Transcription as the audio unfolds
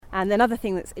And another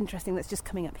thing that's interesting that's just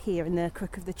coming up here in the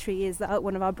crook of the tree is that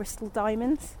one of our Bristol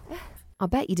diamonds. I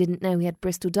bet you didn't know he had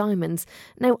Bristol diamonds.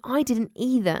 No, I didn't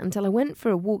either until I went for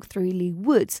a walk through Leigh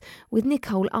Woods with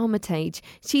Nicole Armitage.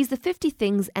 She's the 50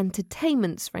 Things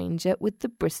Entertainments Ranger with the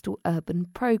Bristol Urban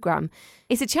Programme.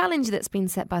 It's a challenge that's been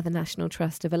set by the National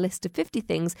Trust of a list of 50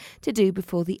 things to do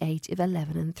before the age of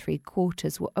 11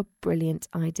 3/4. What a brilliant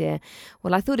idea.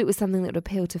 Well, I thought it was something that would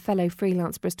appeal to fellow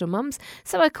freelance Bristol mums,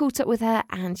 so I caught up with her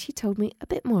and she told me a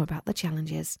bit more about the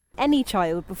challenges. Any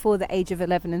child before the age of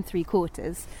 11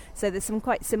 3/4. So there's some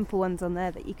quite simple ones on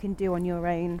there that you can do on your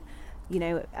own, you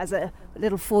know, as a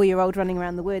little 4-year-old running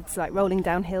around the woods, like rolling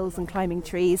down hills and climbing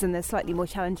trees. And there's slightly more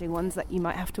challenging ones that you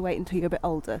might have to wait until you're a bit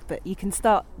older. But you can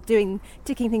start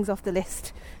ticking things off the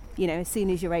list, you know, as soon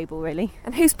as you're able, really.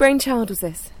 And whose brainchild was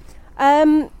this?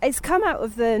 It's come out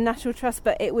of the National Trust,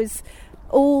 but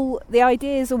the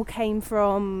ideas all came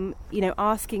from, you know,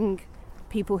 asking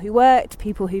people who worked,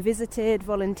 people who visited,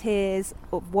 volunteers,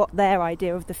 of what their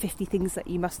idea of the 50 things that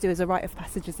you must do as a rite of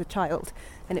passage as a child.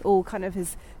 And it all kind of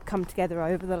has come together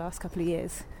over the last couple of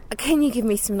years. Can you give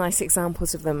me some nice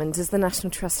examples of them? And does the National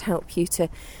Trust help you to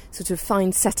sort of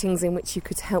find settings in which you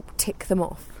could help tick them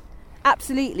off?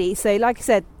 Absolutely. So like I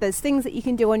said, there's things that you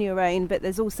can do on your own, but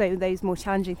there's also those more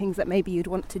challenging things that maybe you'd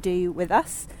want to do with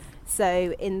us.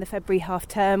 So in the February half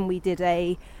term, we did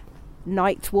a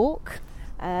night walk,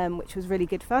 which was really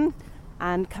good fun.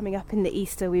 And coming up in the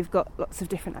Easter, we've got lots of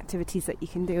different activities that you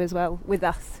can do as well with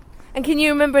us. And can you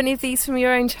remember any of these from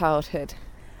your own childhood?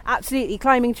 Absolutely.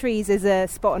 Climbing trees is a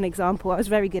spot-on example. I was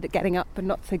very good at getting up and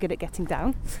not so good at getting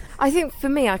down. I think for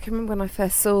me, I can remember when I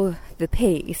first saw the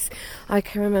piece, I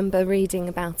can remember reading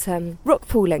about rock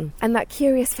pooling and that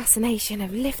curious fascination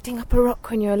of lifting up a rock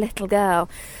when you're a little girl,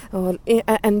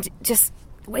 and just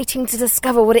waiting to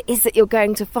discover what it is that you're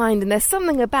going to find. And there's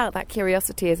something about that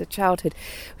curiosity as a childhood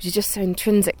which is just so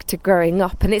intrinsic to growing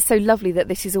up, and it's so lovely that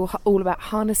this is all about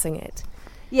harnessing it.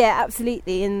 Yeah,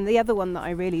 absolutely. And the other one that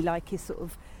I really like is sort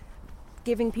of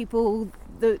giving people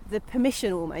the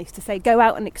permission almost to say, go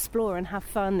out and explore and have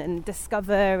fun and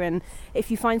discover, and if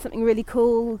you find something really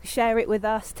cool, share it with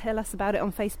us, tell us about it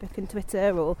on Facebook and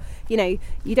Twitter, or, you know,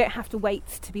 you don't have to wait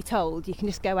to be told, you can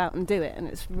just go out and do it, and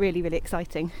it's really, really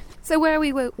exciting. So where are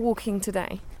we walking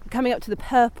today? Coming up to the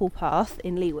Purple Path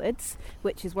in Leigh Woods,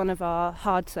 which is one of our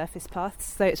hard surface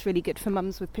paths, so it's really good for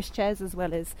mums with pushchairs as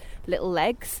well as little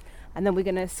legs. And then we're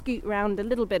going to scoot round a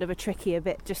little bit of a trickier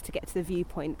bit just to get to the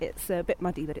viewpoint. It's a bit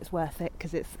muddy, but it's worth it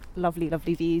because it's lovely,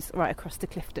 lovely views right across to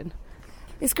Clifton.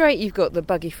 It's great you've got the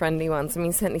buggy-friendly ones. I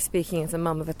mean, certainly speaking as a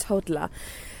mum of a toddler,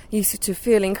 you sort of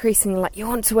feel increasingly like you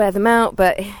want to wear them out,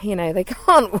 but, you know, they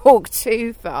can't walk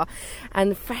too far.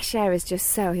 And fresh air is just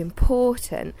so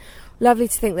important. Lovely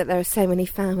to think that there are so many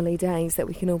family days that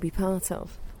we can all be part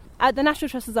of. The National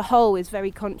Trust as a whole is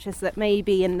very conscious that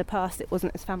maybe in the past it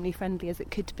wasn't as family friendly as it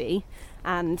could be,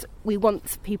 and we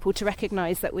want people to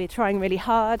recognise that we're trying really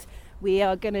hard. We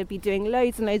are going to be doing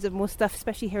loads and loads of more stuff,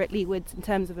 especially here at Leigh Woods, in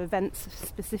terms of events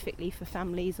specifically for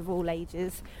families of all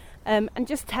ages. And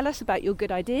just tell us about your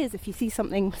good ideas. If you see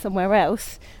something somewhere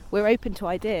else, we're open to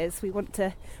ideas. We want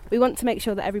to make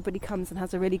sure that everybody comes and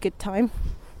has a really good time.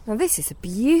 Now this is a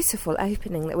beautiful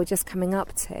opening that we're just coming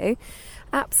up to.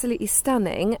 Absolutely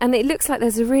stunning, and it looks like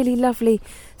there's a really lovely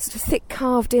sort of thick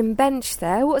carved in bench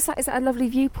there. What's that? Is that a lovely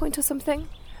viewpoint or something?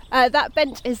 That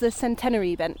bench is the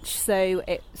centenary bench, so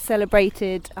it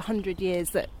celebrated 100 years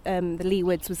that the Leigh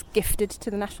Woods was gifted to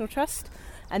the National Trust.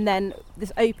 And then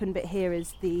this open bit here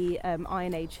is the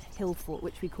Iron Age hill fort,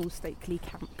 which we call Stokely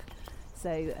Camp.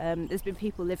 So there's been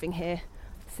people living here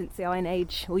since the Iron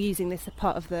Age, or using this as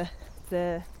part of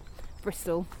the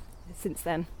Bristol since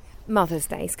then. Mother's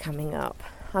Day's coming up.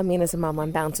 I mean, as a mum,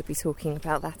 I'm bound to be talking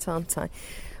about that, aren't I?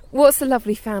 What's the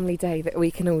lovely family day that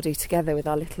we can all do together with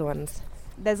our little ones?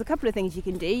 There's a couple of things you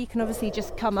can do. You can obviously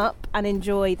just come up and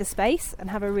enjoy the space and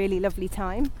have a really lovely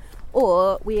time.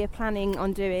 Or we are planning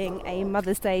on doing a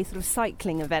Mother's Day sort of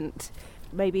cycling event,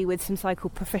 maybe with some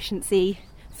cycle proficiency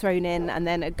thrown in, and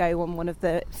then a go on one of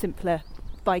the simpler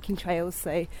biking trails.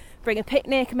 So bring a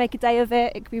picnic and make a day of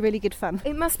it. It could be really good fun.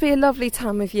 It must be a lovely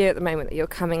time of year at the moment that you're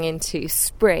coming into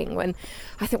spring, when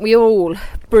I think we all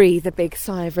breathe a big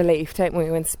sigh of relief, don't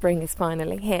we, when spring is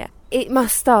finally here. It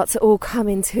must start to all come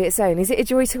into its own. Is it a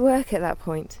joy to work at that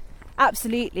point?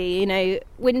 Absolutely. You know,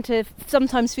 winter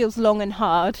sometimes feels long and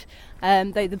hard,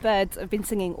 though the birds have been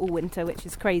singing all winter, which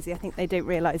is crazy. I think they don't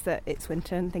realise that it's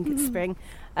winter and think it's spring.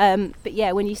 But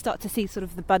yeah, when you start to see sort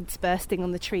of the buds bursting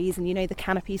on the trees, and you know the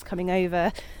canopies coming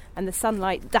over and the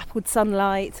sunlight, dappled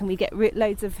sunlight, and we get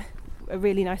loads of a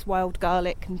really nice wild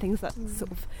garlic and things that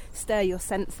sort of stir your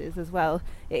senses as well.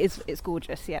 It's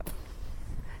gorgeous, yep.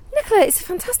 Nicola, it's a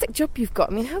fantastic job you've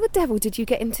got. I mean, how the devil did you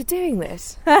get into doing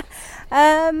this?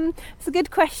 It's a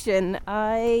good question.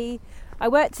 I've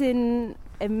worked in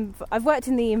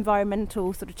the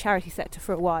environmental sort of charity sector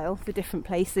for a while, for different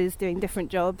places, doing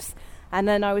different jobs, and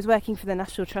then I was working for the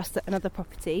National Trust at another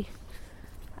property,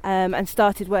 and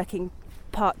started working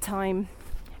part-time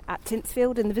at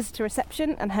Tinsfield in the visitor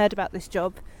reception, and heard about this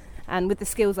job, and with the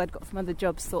skills I'd got from other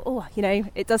jobs, thought,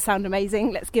 it does sound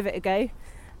amazing, let's give it a go.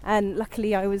 And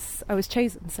luckily I was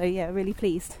chosen, so yeah, really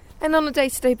pleased. And on a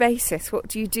day-to-day basis, what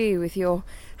do you do with your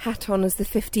hat on as the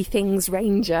 50 Things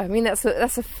Ranger? I mean, that's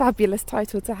a fabulous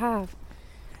title to have.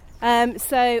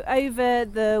 So over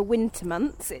the winter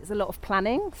months, it's a lot of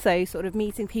planning, so sort of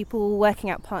meeting people,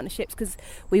 working out partnerships, because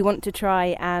we want to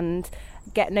try and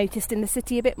get noticed in the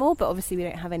city a bit more, but obviously we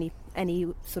don't have any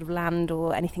sort of land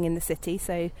or anything in the city,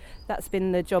 so that's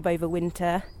been the job over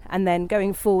winter. And then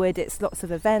going forward, it's lots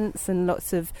of events and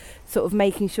lots of sort of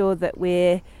making sure that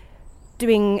we're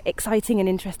doing exciting and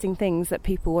interesting things that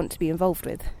people want to be involved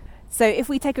with. So if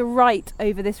we take a right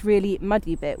over this really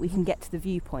muddy bit, we can get to the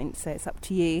viewpoint, so it's up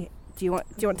to you. Do you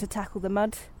want to tackle the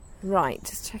mud? Right,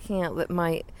 just checking out that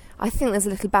I think there's a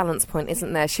little balance point,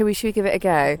 isn't there? Should we give it a go?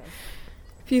 Okay.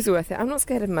 Views are worth it. I'm not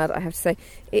scared of mud, I have to say.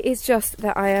 It is just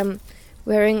that I am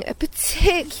wearing a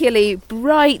particularly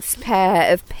bright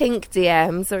pair of pink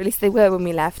DMs, or at least they were when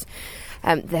we left.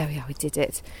 There we are, we did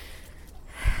it.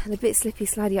 And a bit slippy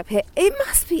slidey up here. It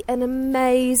must be an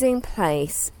amazing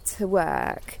place to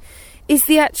work. Is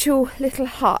the actual little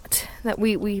hut that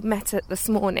we met at this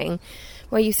morning,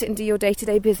 where you sit and do your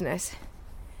day-to-day business?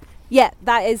 Yeah,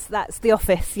 that's the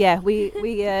office. Yeah, we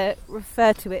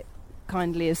refer to it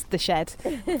kindly as the shed,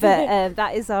 but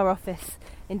that is our office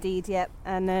indeed. Yeah,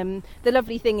 and the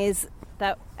lovely thing is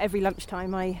that every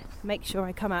lunchtime I make sure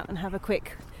I come out and have a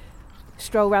quick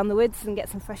stroll around the woods and get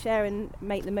some fresh air and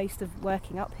make the most of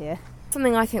working up here.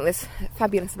 Something I think that's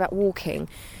fabulous about walking,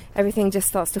 everything just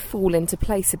starts to fall into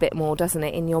place a bit more, doesn't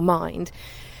it, in your mind?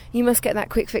 You must get that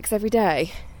quick fix every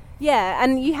day. Yeah,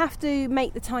 and you have to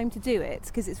make the time to do it,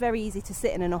 because it's very easy to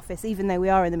sit in an office, even though we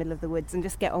are in the middle of the woods, and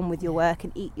just get on with your work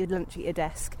and eat your lunch at your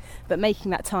desk. But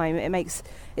making that time, it's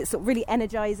sort of really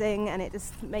energising, and it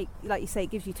just like you say,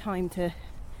 it gives you time to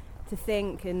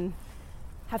think and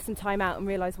have some time out and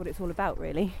realise what it's all about,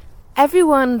 really.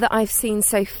 Everyone that I've seen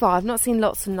so far, I've not seen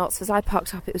lots and lots. As I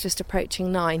parked up, it was just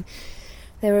approaching 9.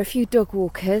 There were a few dog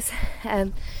walkers,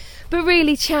 but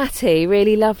really chatty,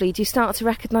 really lovely. Do you start to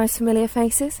recognise familiar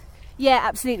faces? Yeah,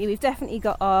 absolutely. We've definitely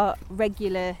got our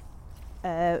regular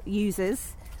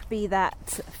users, be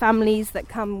that families that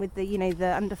come with the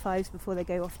under 5s before they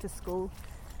go off to school,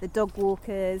 the dog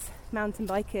walkers, mountain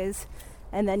bikers,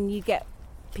 and then you get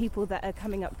people that are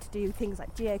coming up to do things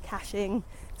like geocaching.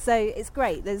 So it's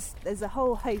great. There's a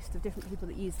whole host of different people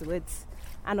that use the woods,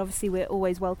 and obviously we're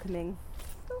always welcoming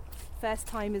first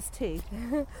timers too.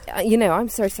 I'm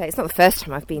sorry to say, it's not the first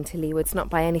time I've been to Leigh Woods, not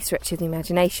by any stretch of the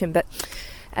imagination, but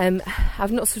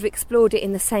I've not sort of explored it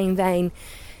in the same vein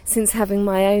since having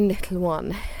my own little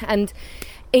one, and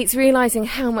it's realising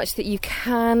how much that you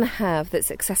can have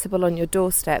that's accessible on your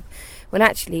doorstep when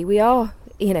actually we are,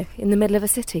 in the middle of a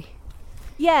city.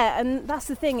 Yeah, and that's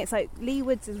the thing, it's like Leigh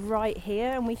Woods is right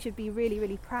here, and we should be really,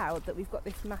 really proud that we've got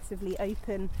this massively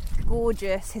open,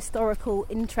 gorgeous, historical,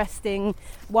 interesting,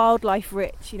 wildlife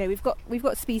rich. We've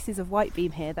got species of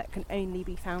whitebeam here that can only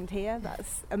be found here.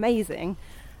 That's amazing.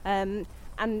 And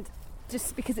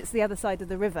just because it's the other side of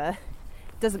the river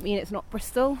doesn't mean it's not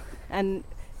Bristol. And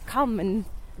come and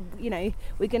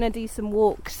we're going to do some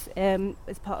walks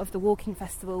as part of the walking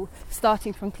festival,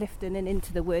 starting from Clifton and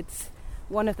into the woods.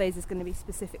 One of those is going to be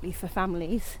specifically for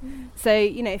families. So,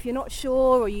 if you're not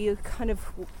sure, or you're kind of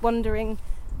wondering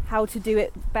how to do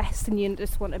it best and you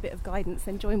just want a bit of guidance,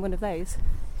 then join one of those.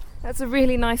 That's a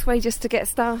really nice way just to get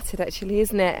started, actually,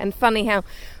 isn't it? And funny how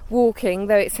walking,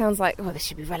 though it sounds like, this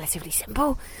should be relatively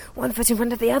simple, one foot in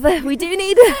front of the other, we do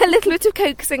need a little bit of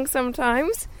coaxing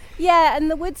sometimes. Yeah,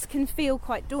 and the woods can feel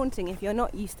quite daunting if you're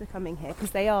not used to coming here,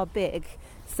 because they are big.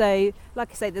 So, like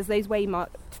I say, there's those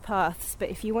waymarked paths, but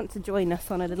if you want to join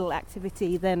us on a little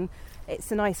activity, then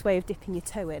it's a nice way of dipping your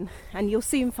toe in. And you'll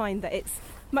soon find that it's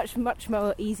much, much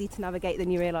more easy to navigate than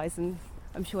you realise, and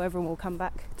I'm sure everyone will come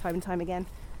back time and time again.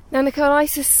 Now, Nicole, I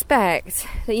suspect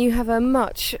that you have a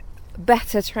much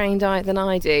better trained eye than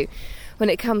I do when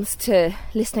it comes to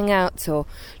listening out or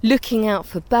looking out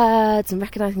for birds and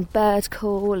recognising bird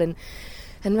call and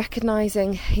and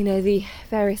recognising, the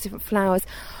various different flowers,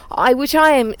 which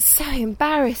I am so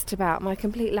embarrassed about, my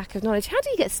complete lack of knowledge. How do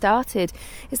you get started?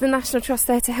 Is the National Trust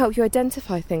there to help you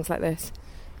identify things like this?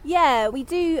 Yeah, we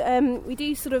do. We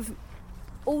do sort of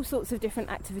all sorts of different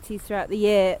activities throughout the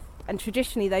year, and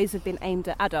traditionally those have been aimed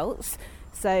at adults.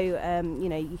 So,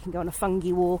 you can go on a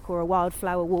fungi walk or a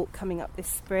wildflower walk coming up this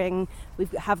spring. We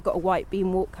have got a white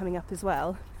beam walk coming up as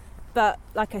well. But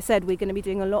like I said, we're going to be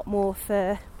doing a lot more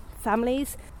for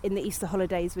families. In the Easter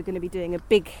holidays, we're going to be doing a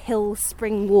big hill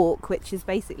spring walk, which is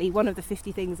basically one of the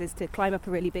 50 things is to climb up a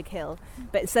really big hill.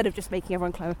 But instead of just making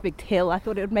everyone climb up a big hill, I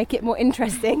thought it would make it more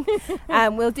interesting.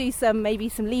 We'll do maybe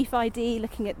some leaf ID,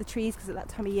 looking at the trees, because at that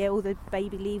time of year all the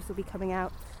baby leaves will be coming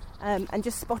out, and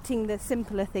just spotting the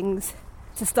simpler things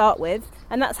to start with.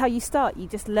 And that's how you start. You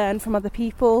just learn from other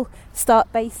people,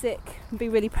 start basic, and be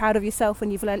really proud of yourself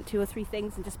when you've learnt 2 or 3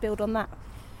 things, and just build on that.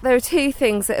 There are 2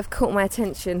 things that have caught my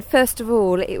attention. First of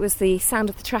all, it was the sound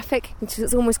of the traffic, which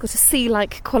has almost got a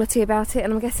sea-like quality about it,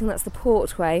 and I'm guessing that's the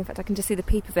Portway. In fact, I can just see the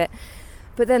peep of it.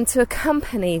 But then to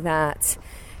accompany that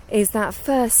is that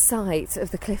first sight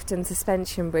of the Clifton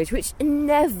Suspension Bridge, which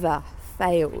never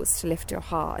fails to lift your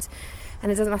heart.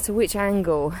 And it doesn't matter which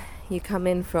angle you come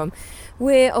in from.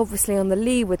 We're obviously on the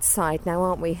leeward side now,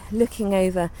 aren't we? Looking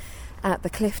over at the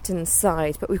Clifton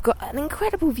side, but we've got an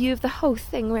incredible view of the whole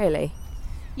thing, really.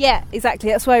 Yeah, exactly.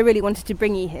 That's why I really wanted to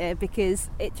bring you here, because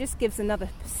it just gives another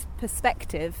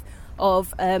perspective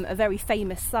of a very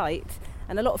famous site,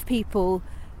 and a lot of people,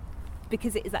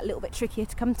 because it is that little bit trickier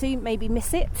to come to, maybe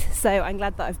miss it. So I'm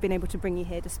glad that I've been able to bring you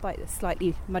here despite the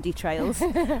slightly muddy trails.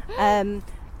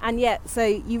 And yet, so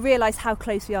you realise how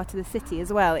close we are to the city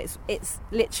as well. It's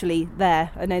literally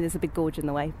there. I know there's a big gorge in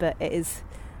the way, but it is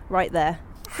right there.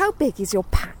 How big is your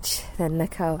patch then,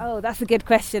 Nicole? Oh, that's a good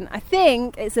question. I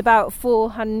think it's about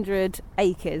 400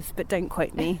 acres, but don't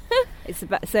quote me. It's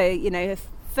about, a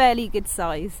fairly good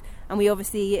size. And we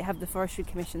obviously have the Forestry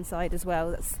Commission side as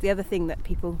well. That's the other thing that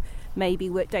people maybe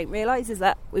don't realise, is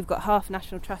that we've got half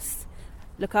National Trust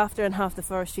look after and half the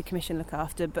Forestry Commission look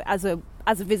after, but as a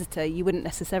visitor you wouldn't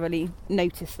necessarily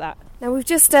notice that. Now we've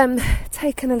just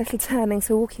taken a little turning,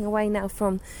 so walking away now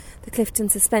from the Clifton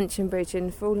Suspension Bridge,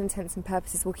 and for all intents and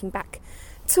purposes walking back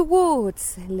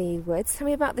towards Leewoods. Tell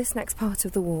me about this next part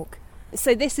of the walk.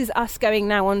 So this is us going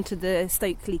now onto the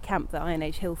Stokely Camp, the Iron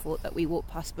Age hill fort that we walked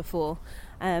past before,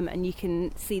 and you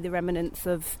can see the remnants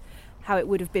of how it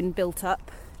would have been built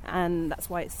up, and that's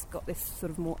why it's got this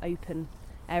sort of more open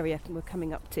area we're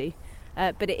coming up to,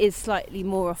 but it is slightly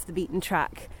more off the beaten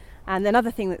track. And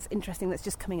another thing that's interesting that's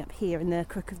just coming up here in the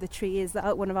crook of the tree is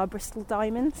that one of our Bristol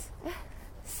diamonds.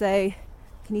 So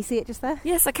can you see it just there?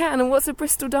 Yes, I can. And what's a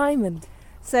Bristol diamond?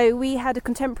 So we had a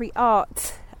contemporary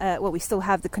art, we still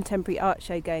have the contemporary art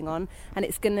show going on, and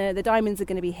the diamonds are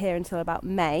going to be here until about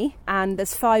May, and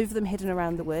there's 5 of them hidden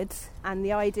around the woods. And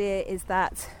the idea is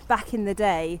that back in the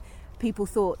day people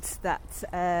thought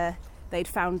that they'd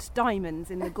found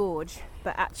diamonds in the gorge,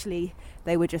 but actually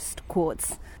they were just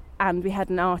quartz. And we had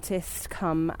an artist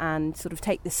come and sort of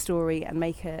take this story and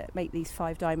make these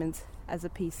 5 diamonds as a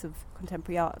piece of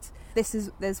contemporary art.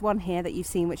 There's one here that you've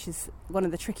seen, which is one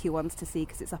of the trickier ones to see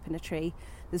because it's up in a tree.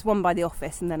 There's one by the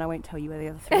office, and then I won't tell you where the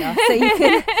other 3 are, so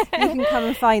you can come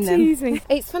and find them.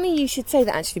 It's funny you should say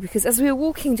that, actually, because as we were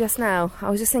walking just now, I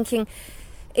was just thinking,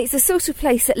 it's the sort of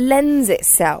place that lends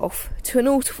itself to an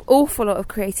awful lot of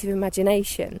creative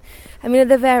imagination. I mean, are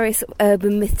there various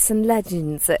urban myths and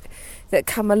legends that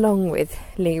come along with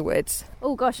Leewoods?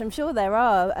 Oh gosh, I'm sure there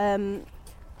are.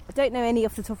 I don't know any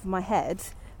off the top of my head,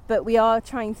 but we are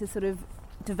trying to sort of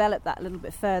develop that a little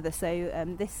bit further. So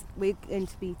we're going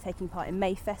to be taking part in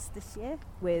Mayfest this year.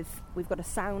 We've got a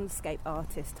soundscape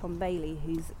artist, Tom Bailey,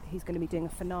 who's going to be doing a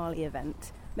finale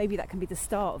event. Maybe that can be the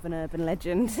start of an urban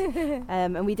legend.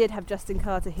 And we did have Justin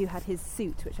Carter, who had his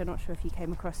suit, which I'm not sure if you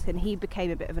came across, and he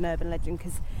became a bit of an urban legend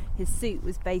because his suit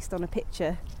was based on a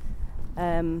picture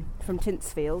from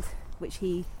Tintsfield, which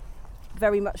he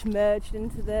very much merged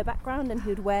into the background, and he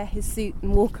would wear his suit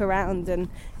and walk around, and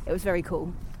it was very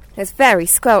cool. It's very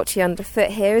squelchy underfoot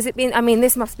here. Has it been? I mean,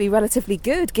 this must be relatively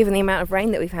good given the amount of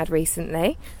rain that we've had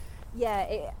recently. Yeah,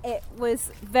 it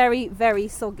was very, very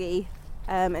soggy.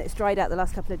 And it's dried out the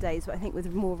last couple of days, but I think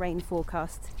with more rain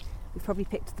forecast, we've probably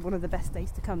picked one of the best days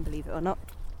to come, believe it or not.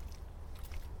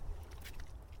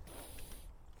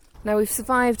 Now we've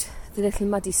survived the little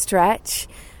muddy stretch,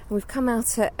 and we've come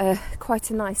out at quite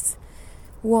a nice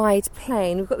wide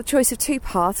plain. We've got the choice of 2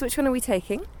 paths. Which one are we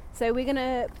taking? So we're going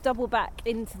to double back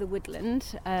into the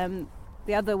woodland.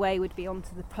 The other way would be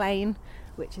onto the plain,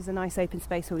 which is a nice open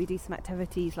space where we do some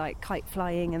activities like kite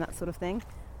flying and that sort of thing.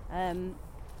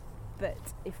 but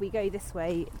if we go this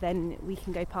way, then we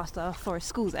can go past our forest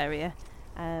schools area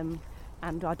and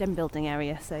our den building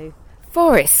area. So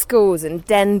forest schools and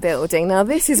den building. Now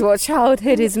this is what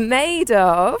childhood is made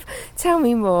of. Tell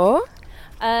me more.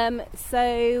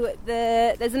 So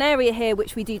there's an area here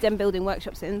which we do den building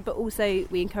workshops in, but also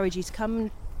we encourage you to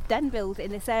come den build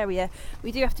in this area.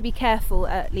 We do have to be careful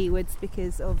at Leewoods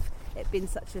because of it being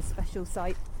such a special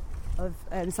site of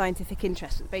scientific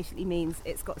interest. It basically means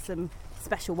it's got some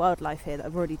special wildlife here that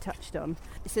I've already touched on.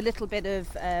 It's a little bit of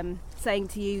saying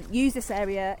to you, use this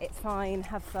area, it's fine,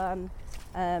 have fun,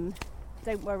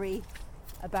 don't worry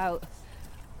about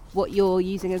what you're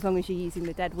using as long as you're using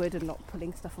the dead wood and not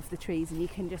pulling stuff off the trees, and you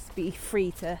can just be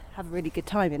free to have a really good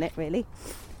time in it, really.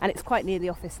 And it's quite near the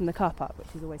office and the car park,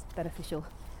 which is always beneficial.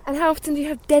 And how often do you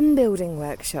have den building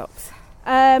workshops?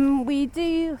 We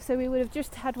do, so we would have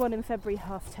just had one in February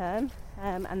half term,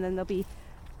 and then there'll be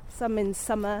some in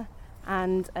summer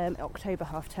and October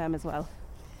half term as well.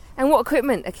 And what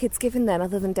equipment are kids given then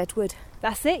other than dead wood?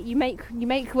 That's it, you make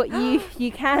what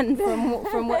you can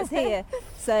from what's here.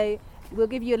 So we'll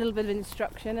give you a little bit of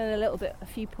instruction and a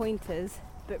few pointers,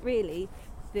 but really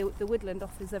the woodland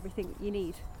offers everything you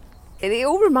need. It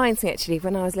all reminds me actually of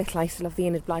when I was little. I used to love the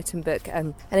Enid Blyton book,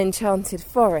 An Enchanted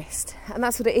Forest, and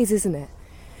that's what it is, isn't it?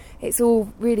 It's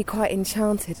all really quite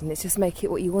enchanted, and it's just make it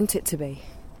what you want it to be.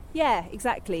 Yeah,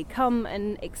 exactly. Come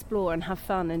and explore and have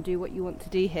fun and do what you want to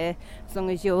do here, as long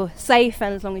as you're safe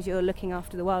and as long as you're looking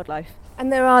after the wildlife.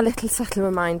 And there are little subtle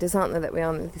reminders, aren't there, that we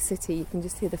are in the city. You can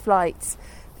just hear the flights,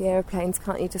 the aeroplanes,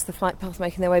 can't you? Just the flight path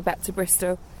making their way back to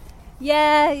Bristol.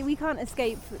 Yeah, we can't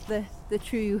escape the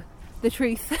truth,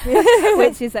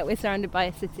 which is that we're surrounded by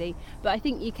a city. But I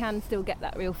think you can still get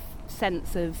that real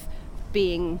sense of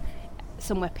being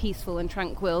somewhere peaceful and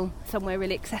tranquil, somewhere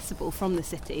really accessible from the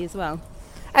city as well.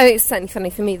 Oh, it's certainly funny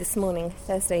for me this morning.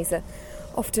 Thursdays are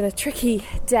often a tricky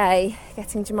day,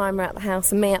 getting Jemima out the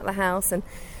house and me out the house and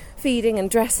feeding and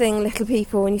dressing little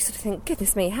people, and you sort of think,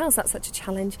 goodness me, how's that such a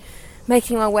challenge?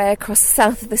 Making our way across the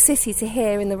south of the city to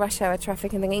here in the rush hour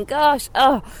traffic and thinking, gosh,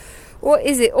 what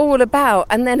is it all about?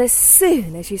 And then as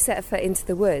soon as you set a foot into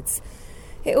the woods,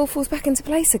 it all falls back into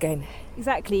place again.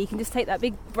 Exactly, you can just take that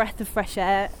big breath of fresh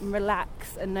air and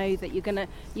relax and know that you're gonna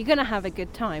have a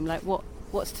good time. Like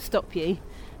what's to stop you?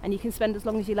 And you can spend as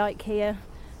long as you like here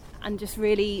and just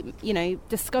really,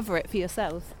 discover it for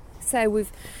yourselves. So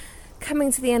we've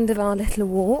coming to the end of our little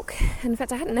walk. In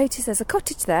fact, I hadn't noticed there's a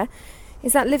cottage there.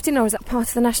 Is that lived in or is that part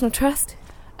of the National Trust?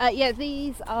 Yeah,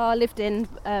 these are lived in.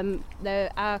 They're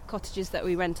our cottages that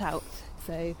we rent out.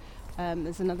 So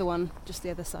there's another one just the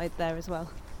other side there as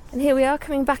well. And here we are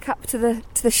coming back up to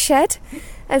the shed,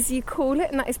 as you call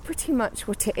it, and that is pretty much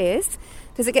what it is.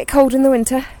 Does it get cold in the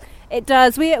winter? It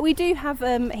does. We do have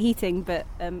heating, but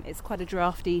it's quite a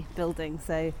drafty building,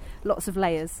 so lots of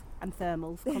layers and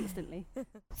thermals constantly.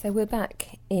 So we're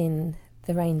back in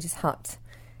the Ranger's hut,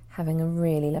 having a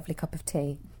really lovely cup of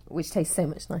tea, which tastes so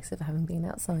much nicer for having been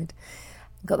outside.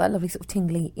 Got that lovely sort of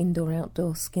tingly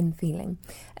indoor-outdoor skin feeling.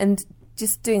 And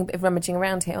just doing a bit of rummaging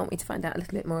around here, aren't we, to find out a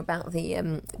little bit more about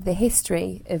the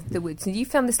history of the woods. And you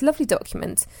found this lovely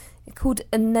document called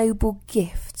A Noble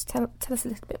Gift. Tell us a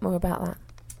little bit more about that.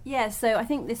 Yeah, so I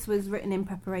think this was written in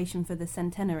preparation for the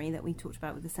centenary that we talked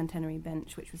about with the centenary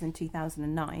bench, which was in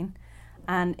 2009.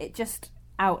 And it just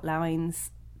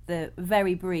outlines the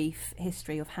very brief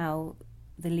history of how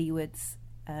the Leewoods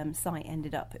site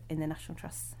ended up in the National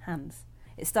Trust's hands.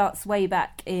 It starts way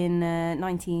back in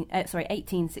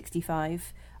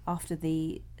 1865, after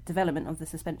the development of the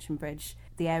suspension bridge.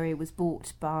 The area was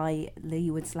bought by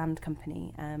Leewoods Land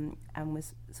Company and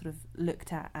was sort of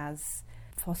looked at as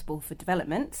possible for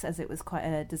development, as it was quite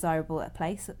a desirable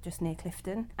place just near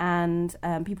Clifton. And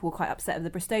people were quite upset,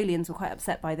 the Bristolians were quite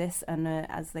upset by this, and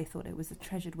as they thought it was a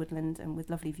treasured woodland and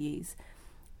with lovely views,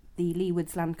 the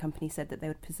Leewoods Land Company said that they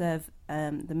would preserve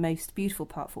the most beautiful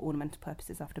part for ornamental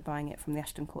purposes after buying it from the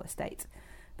Ashton Court estate.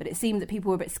 But it seemed that people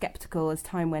were a bit sceptical as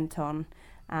time went on,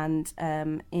 and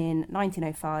in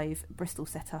 1905 Bristol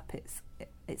set up its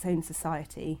own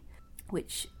society,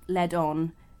 which led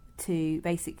on to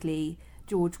basically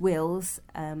George Wills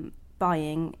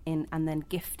buying in and then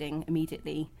gifting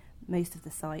immediately most of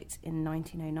the site in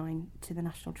 1909 to the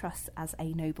National Trust as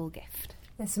a noble gift.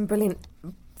 There's some brilliant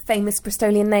famous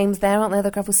Bristolian names there, aren't there?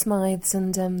 The Gravel Smythes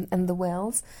and the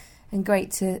Wills, and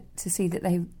great to see that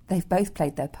they've both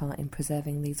played their part in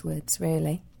preserving these woods,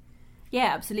 really.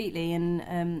 Yeah, absolutely,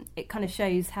 and it kind of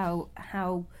shows how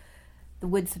the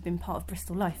woods have been part of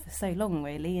Bristol life for so long,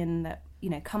 really, and that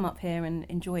come up here and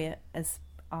enjoy it as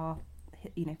our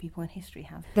people in history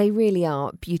have. They really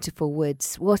are beautiful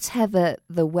woods, whatever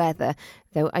the weather,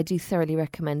 though I do thoroughly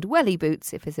recommend welly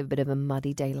boots if it's a bit of a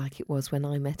muddy day like it was when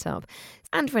I met up.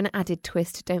 And for an added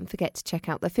twist, don't forget to check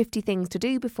out the 50 things to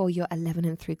do before you're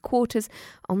 11 3/4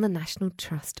 on the National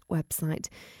Trust website.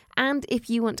 And if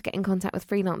you want to get in contact with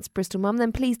Freelance Bristol Mum,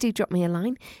 then please do drop me a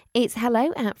line. It's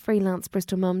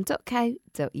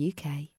hello@freelancebristolmum.co.uk.